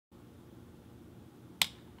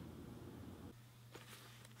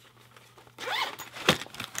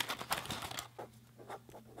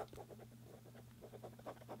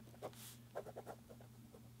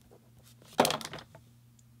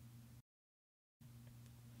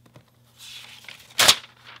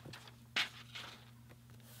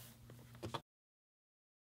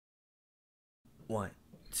1,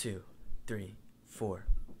 2, 3, 4.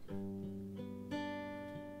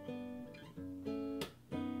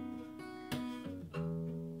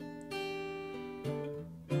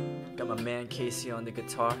 Got my man Casey on the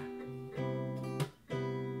guitar.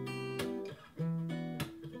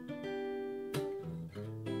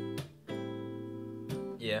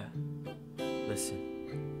 Yeah, listen.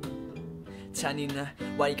 ChanEE,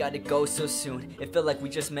 why you gotta go so soon? It felt like we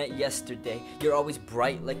just met yesterday. You're always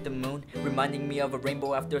bright like the moon, reminding me of a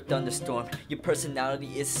rainbow after a thunderstorm. Your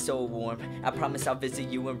personality is so warm. I promise I'll visit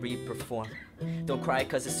you and re-perform. Don't cry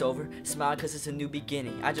cause it's over, smile cause it's a new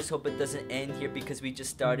beginning. I just hope it doesn't end here because we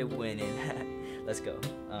just started winning. Let's go.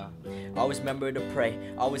 Always remember to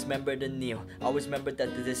pray, always remember to kneel, always remember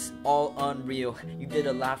that this is all unreal. You did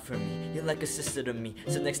a lot for me, you're like a sister to me,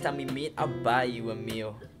 so next time we meet I'll buy you a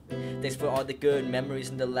meal. Thanks for all the good memories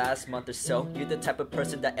in the last month or so. You're the type of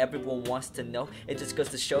person that everyone wants to know. It just goes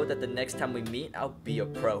to show that the next time we meet I'll be a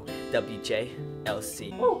pro.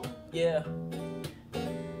 WJLC. Woo! Yeah.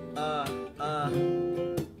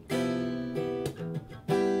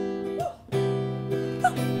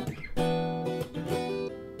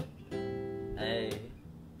 Hey.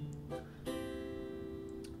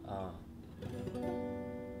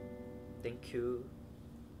 Thank you.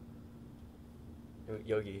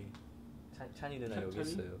 여기 찬이 누나 여기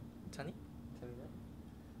있어요. 찬이? 찬이가?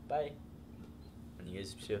 바이. 안녕히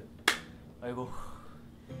계십시오. 아이고.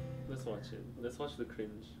 Let's watch it. Let's watch the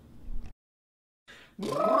cringe.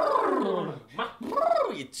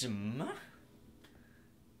 있지마.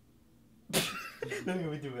 너무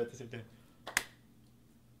왜 이렇게 같아?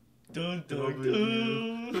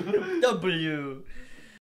 W.